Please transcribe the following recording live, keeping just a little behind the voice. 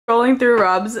Scrolling through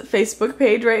Rob's Facebook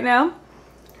page right now.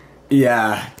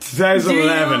 Yeah,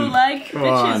 2011. Do you like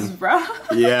bitches, bro?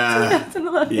 Yeah.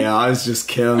 2011. Yeah, I was just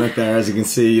killing it there, as you can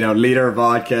see. You know, liter of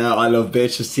vodka, I love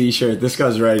bitches t-shirt. This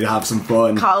guy's ready to have some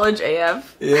fun. College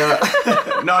AF. Yeah.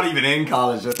 Not even in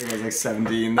college. I think I was like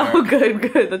 17 there. Oh,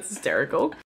 good. That's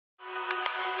hysterical.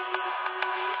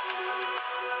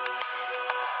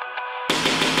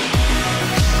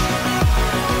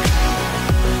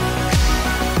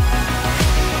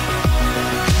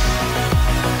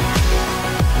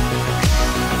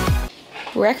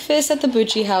 Breakfast at the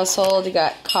Bucci household. You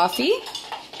got coffee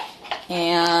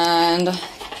and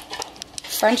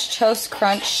French toast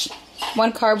crunch,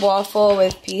 1 carb waffle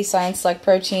with pea science select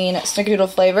protein, snickerdoodle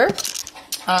flavor.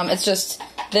 It's just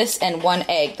this and 1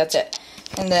 egg, that's it.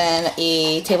 And then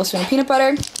a tablespoon of peanut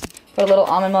butter. Put a little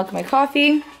almond milk in my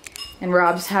coffee. And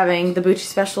Rob's having the Bucci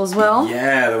special as well.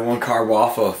 Yeah, the 1 carb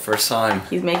waffle, first time.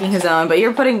 He's making his own, but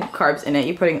you're putting carbs in it.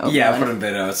 You're putting oatmeal. Yeah, I put a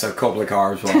bit out, so a couple of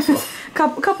carbs waffle.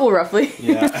 couple roughly.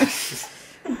 Yeah. It's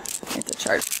a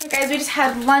chart. Okay, guys, we just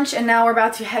had lunch and now we're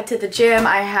about to head to the gym.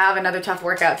 I have another tough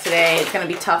workout today. It's gonna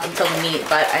be tough until the meet,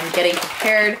 but I'm getting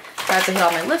prepared. I have to hit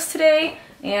all my lifts today,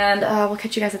 and we'll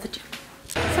catch you guys at the gym.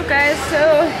 What's up, guys?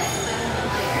 So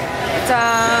it's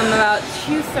about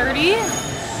 2:30,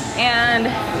 and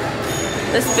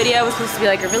this video was supposed to be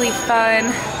like a really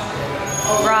fun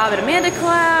Rob and Amanda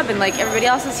collab, and like everybody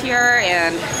else is here,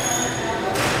 and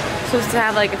supposed to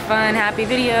have like a fun, happy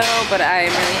video, but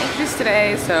I'm really anxious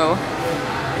today, so.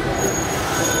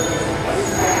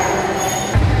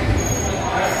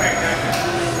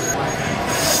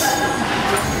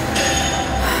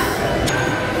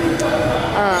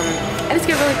 I just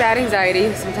get really bad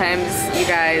anxiety sometimes. You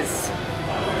guys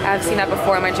have seen that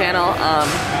before on my channel.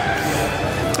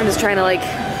 I'm just trying to like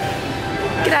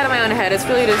get out of my own head. It's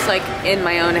really just like in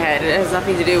my own head. It has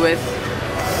nothing to do with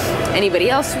anybody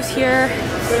else who's here.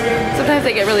 Sometimes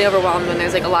I get really overwhelmed when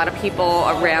there's like a lot of people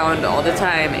around all the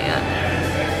time, and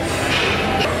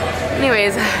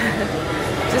anyways,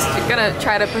 just gonna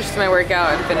try to push through my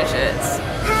workout and finish it.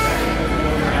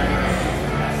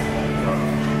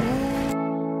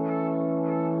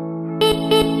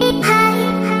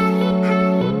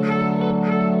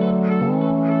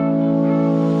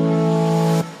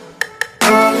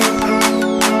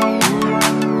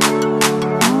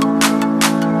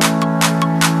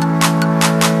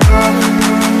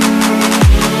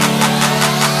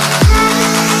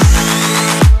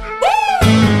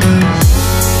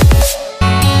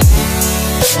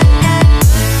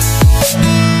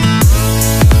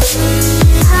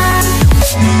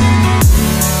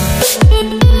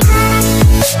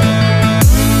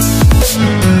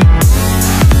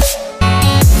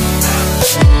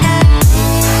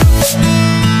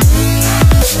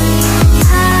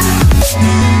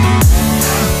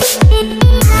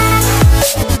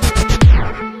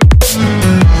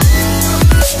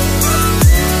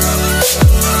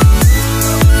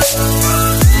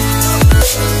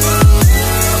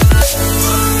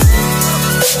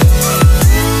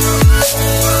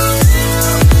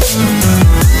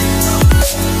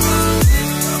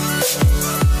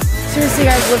 Seriously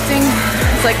guys, lifting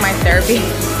is like my therapy.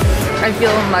 I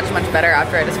feel much better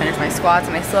after I just finish my squats,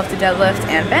 and I still have to deadlift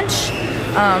and bench,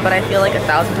 but I feel like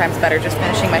 1,000 times better just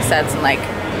finishing my sets and like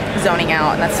zoning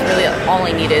out, and that's really all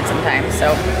I needed sometimes.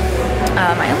 So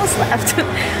I almost left.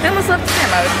 I almost left the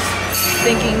gym. I was just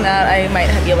thinking that I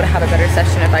might be able to have a better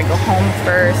session if I go home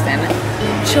first and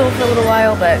chill for a little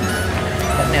while, but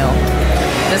no,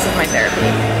 this is my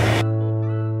therapy.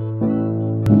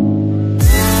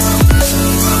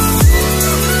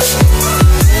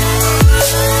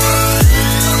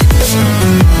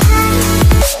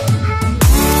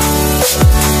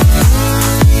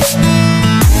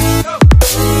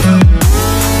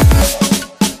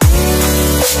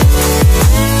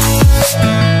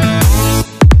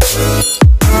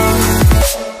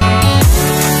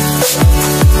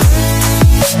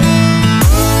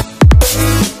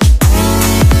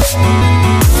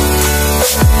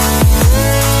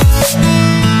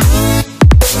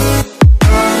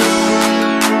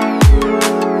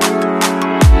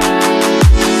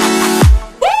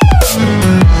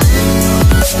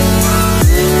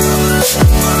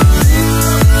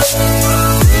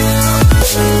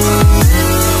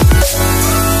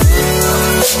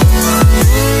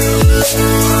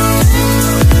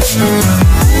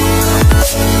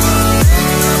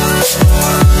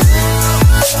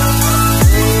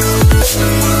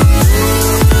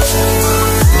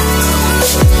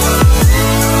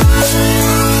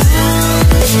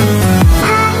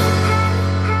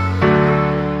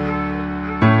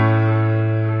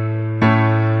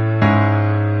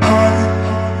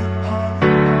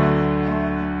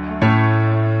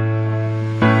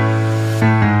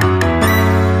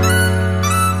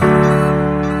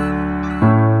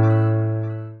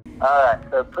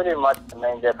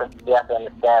 main difference you have to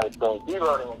understand between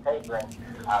deloading and tapering,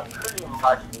 pretty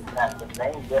much is that the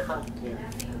main difference is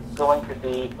going to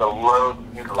be the load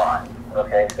utilized.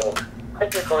 Okay, so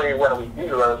typically when we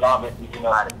deload, obviously you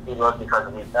know how to deload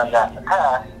because we've done that in the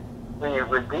past, we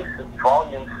reduce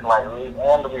volume slightly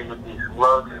and we reduce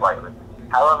load slightly.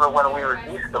 However, when we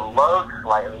reduce the load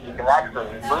slightly, you can actually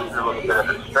lose a little bit of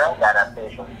the strength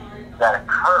adaptation that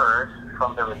occurs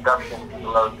from the reduction in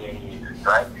load being used,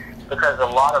 right? Because a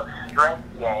lot of strength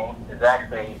gain is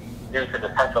actually due to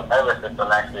the central nervous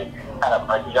system actually kind of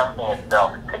adjusting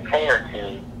itself to cater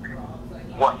to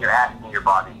what you're asking your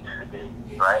body to do,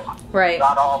 right? Right.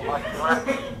 Not all muscular.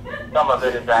 Some of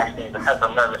it is actually the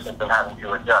central nervous system having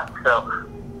to adjust. So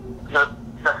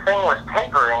the thing with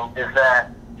tapering is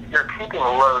that you're keeping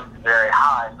loads very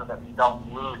high so that you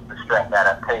don't lose the strength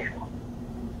adaptation.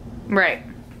 Right.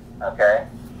 Okay?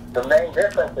 The main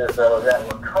difference is, though, that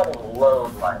we're cutting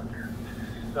load like,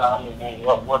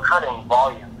 we're cutting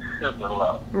volume super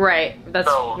low. Right. That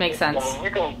so makes sense. I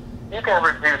mean, you can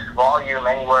reduce volume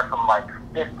anywhere from like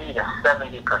 50 to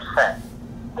 70%.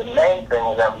 The main thing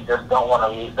is that we just don't want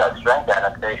to lose that strength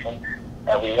adaptation,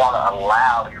 and we want to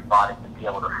allow your body to be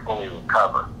able to fully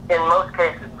recover. In most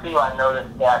cases, too, I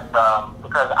noticed that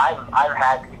because I've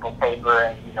had people taper,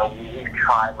 and we've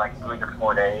tried like 3 to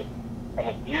 4 days, and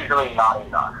it's usually not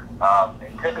enough.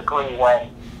 And typically, when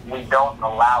we don't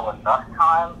allow enough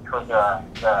time for the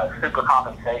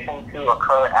supercompensation to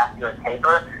occur after a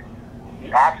taper,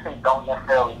 you actually don't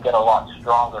necessarily get a lot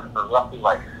stronger for roughly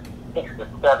like 6 to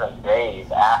 7 days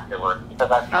afterwards.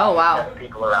 Because I've seen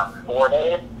people around 4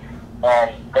 days,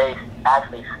 and they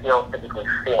actually still typically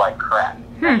feel like crap.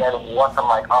 And then once I'm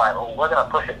like, all right, well, we're going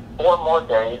to push it 4 more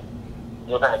days,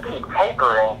 we're going to keep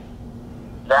tapering,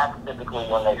 that's typically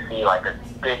when they see like a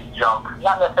big jump.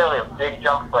 Not necessarily a big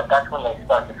jump, but that's when they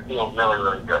start to feel really,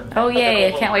 really good. Oh, yay,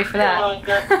 I can't wait for that. Really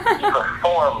good, you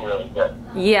perform really good.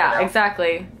 Yeah,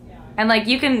 exactly. And like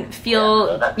you can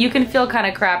feel kind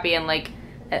of crappy and like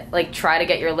try to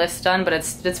get your lifts done, but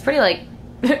it's pretty like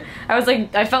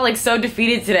I felt like so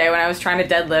defeated today when I was trying to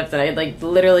deadlift and I like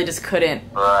literally just couldn't.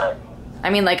 Right. I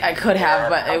mean, like I could have,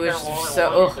 but it was so.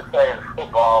 What we used to say in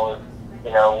football is,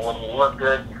 when you look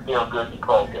good, you feel good, you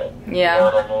play good. Yeah. You know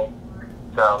what I mean?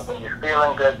 So when you're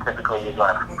feeling good, typically you're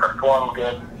going to perform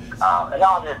good. And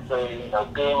obviously,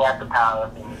 being at the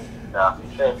powerlifting stuff,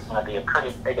 it's going to be a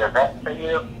pretty big event for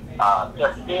you.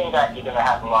 Just being that you're going to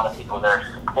have a lot of people that are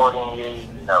supporting you,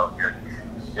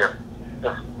 you're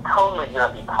just totally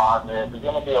going to be positive. There's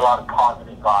going to be a lot of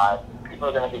positive vibes. People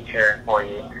are going to be cheering for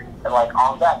you. And like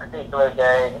on that particular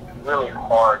day, it's really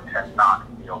hard to not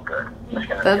feel good.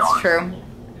 That's true.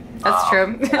 That's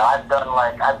true. I've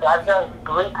done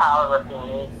 3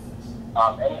 powerlifting meets,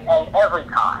 and every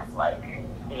time,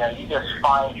 you just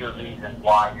find your reason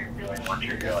why you're doing what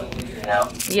you're doing.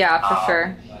 Yeah, for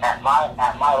sure. At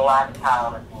my last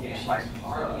powerlifting meet,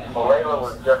 Malayla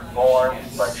was just born.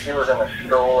 She was in a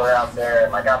stroller out there,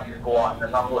 and I'm squatting,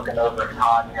 and I'm looking over at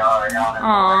Tanya, Ariana, and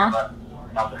Malayla,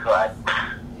 and I'm just like,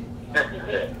 this is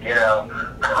it,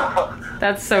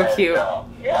 That's so cute.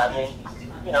 Yeah, I mean,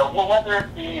 whether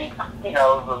it be,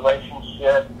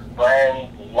 relationships, friends,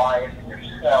 life,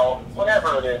 yourself,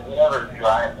 whatever it is, whatever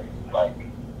drives it,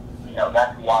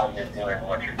 that's why you're doing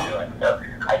what you're doing. So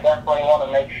I definitely want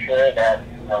to make sure that,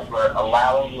 we're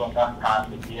allowing you enough time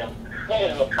to be able to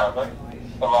fully recover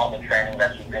from all the training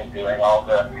that you've been doing, all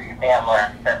the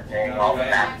AMRAP testing, all the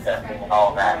max testing, and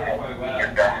all that, and be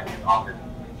your best on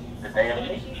the day of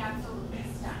the meet.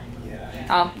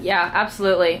 Oh, yeah,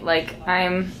 absolutely.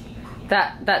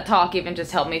 That talk even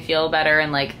just helped me feel better,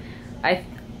 and I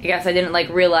guess I didn't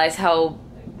realize how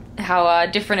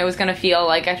different it was gonna feel.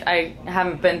 I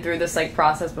haven't been through this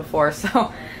process before,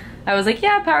 so I was like,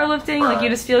 yeah, powerlifting, you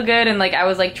just feel good, and I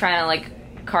was trying to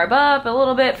carb up a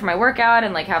little bit for my workout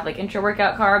and have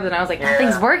intra-workout carbs, and I was like,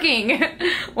 nothing's working.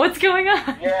 What's going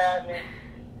on? Yeah, I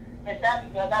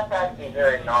mean, that's actually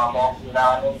very normal,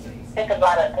 I mean, think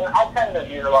about it, and I tend to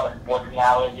use a lot of sports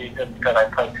analogies just because I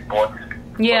play sports.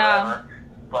 Yeah.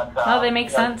 But, they make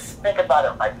sense. Think about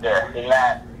it like this, in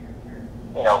that,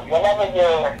 whenever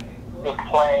you're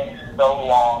playing so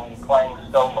long, you're playing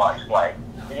so much,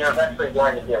 you're eventually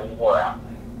going to get wore out.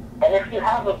 And if you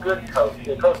have a good coach,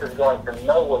 your coach is going to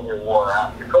know when you're wore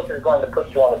out. Your coach is going to put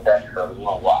you on the bench for a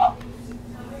little while.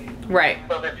 Right.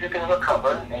 So that you can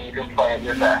recover and you can play at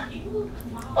your best.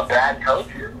 A bad coach,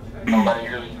 somebody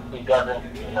who doesn't,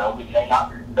 who may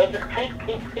not, they just keep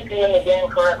you in the game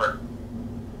forever.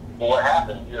 Well, what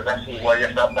happens? You eventually wear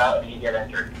yourself out and you get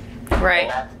injured. Right.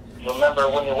 Remember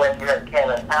when you went here at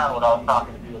Canada Town, what I was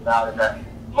talking to you about is that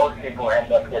most people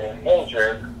end up getting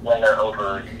injured when they're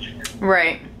overreached.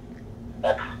 Right.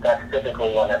 That's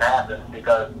typically when it happens,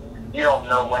 because you don't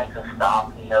know when to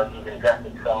stop. You know, you've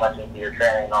invested so much into your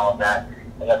training and all of that.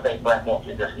 And let's say, for instance,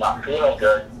 you're just not feeling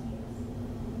good.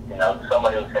 You know,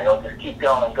 somebody would say, oh, just keep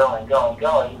going and going and going and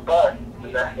going. But the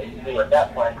best thing to do at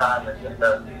that point in time is just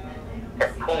to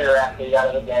pull your athlete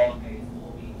out of the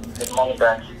game, get them on the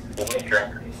bench, give them a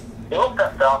drink, do a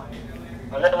pep talk,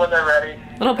 and then when they're ready,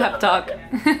 little pep talk. You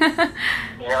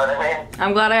know what I mean?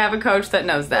 I'm glad I have a coach that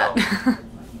knows that.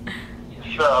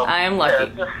 So I am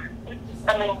lucky. Yeah,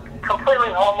 I mean, completely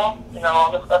normal. You know,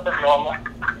 all this stuff is normal.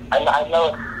 I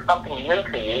know it's something new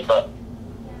to you, but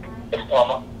it's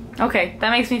normal. Okay,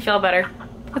 that makes me feel better.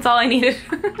 That's all I needed.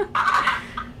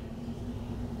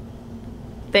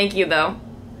 Thank you, though.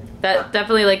 That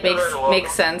definitely like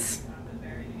makes sense.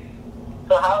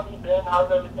 So how have you been?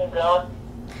 How's everything going?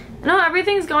 No,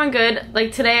 everything's going good.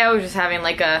 Like today, I was just having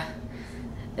like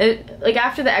like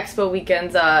after the expo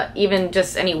weekends, even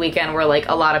just any weekend where like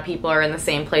a lot of people are in the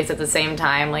same place at the same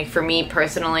time. Like for me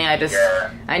personally,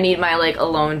 I need my like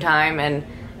alone time, and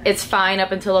it's fine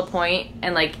up until a point,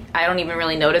 and like I don't even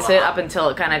really notice it up until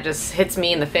it kind of just hits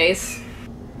me in the face.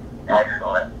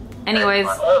 Excellent. Anyways.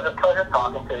 Well, it was a pleasure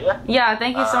talking to you. Yeah,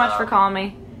 thank you so much for calling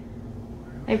me.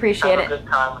 I appreciate it. Have a good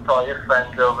time with all your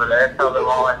friends over there. Tell them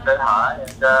all I said hi.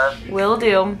 And, will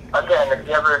do. Again, if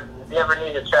you ever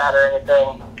need to chat or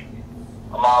anything,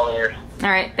 I'm all ears. All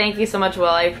right, thank you so much, Will.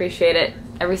 I appreciate it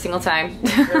every single time.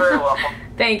 You're very welcome.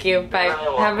 Thank you. Bye.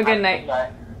 Have a good night.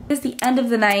 It's the end of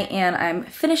the night, and I'm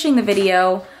finishing the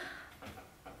video.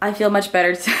 I feel much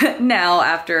better now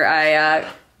after I,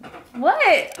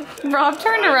 what? Rob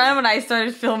turned around when I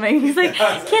started filming. He's like,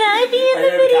 can I be in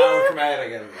the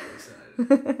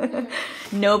video?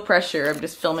 No pressure. I'm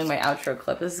just filming my outro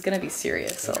clip. This is gonna be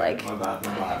serious, so like, my bad.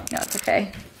 no, it's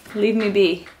okay. Leave me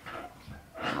be.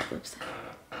 Oh, oops.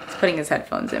 He's putting his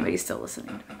headphones in, but he's still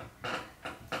listening.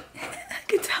 I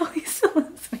can tell he's still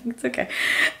listening. It's okay.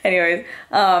 Anyways,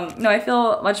 no, I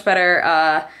feel much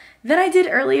better than I did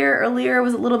earlier. Earlier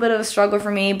was a little bit of a struggle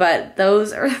for me, but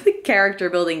those are the character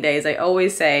building days. I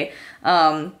always say,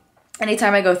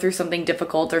 anytime I go through something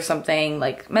difficult or something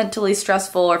like mentally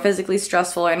stressful or physically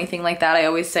stressful or anything like that, I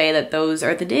always say that those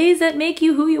are the days that make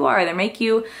you who you are. They make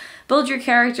you build your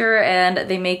character, and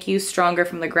they make you stronger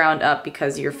from the ground up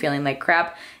because you're feeling like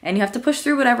crap and you have to push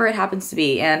through whatever it happens to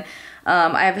be. And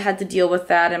I've had to deal with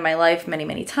that in my life many,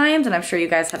 many times, and I'm sure you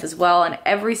guys have as well. And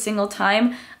every single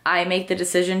time I make the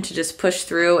decision to just push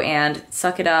through and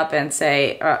suck it up and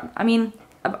say, I mean,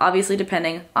 obviously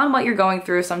depending on what you're going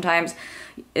through, sometimes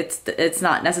it's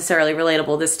not necessarily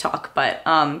relatable, this talk, but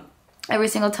every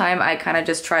single time I kind of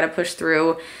just try to push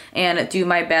through and do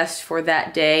my best for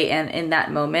that day and in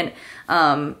that moment.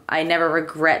 I never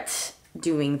regret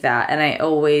doing that, and I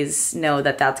always know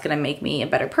that that's gonna make me a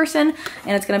better person,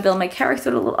 and it's gonna build my character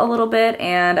a little bit.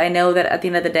 And I know that at the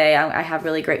end of the day, I have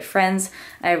really great friends,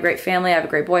 I have a great family, I have a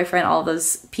great boyfriend. All of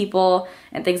those people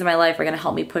and things in my life are gonna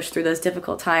help me push through those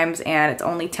difficult times, and it's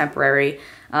only temporary.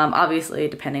 Obviously,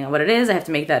 depending on what it is, I have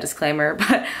to make that disclaimer,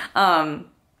 but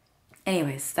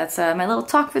anyways, that's my little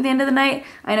talk for the end of the night.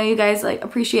 I know you guys like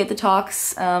appreciate the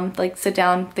talks, like sit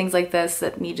down, things like this,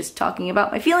 that me just talking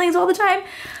about my feelings all the time.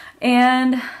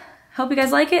 And hope you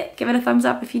guys like it. Give it a thumbs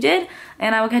up if you did,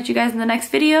 and I will catch you guys in the next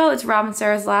video. It's Rob and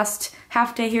Sarah's last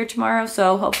half day here tomorrow,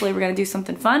 so hopefully we're gonna do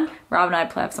something fun. Rob and I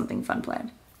have something fun planned.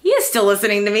 He is still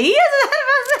listening to me.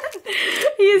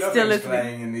 He is still listening.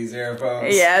 Playing in these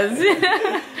earphones.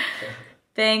 Yes.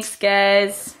 Thanks,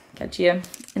 guys. Catch you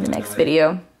in the next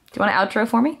video. Do you want an outro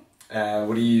for me?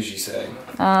 What do you usually say?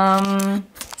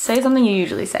 Say something you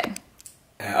usually say.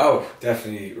 Oh,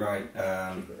 definitely, right.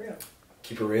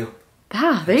 Keep it real.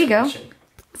 Ah, there you go.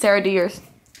 Sarah, do yours.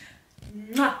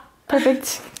 Mwah.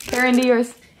 Perfect. Karen, do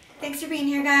yours. Thanks for being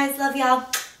here, guys. Love y'all.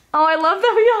 Oh, I love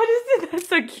that we all just did that.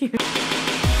 So cute.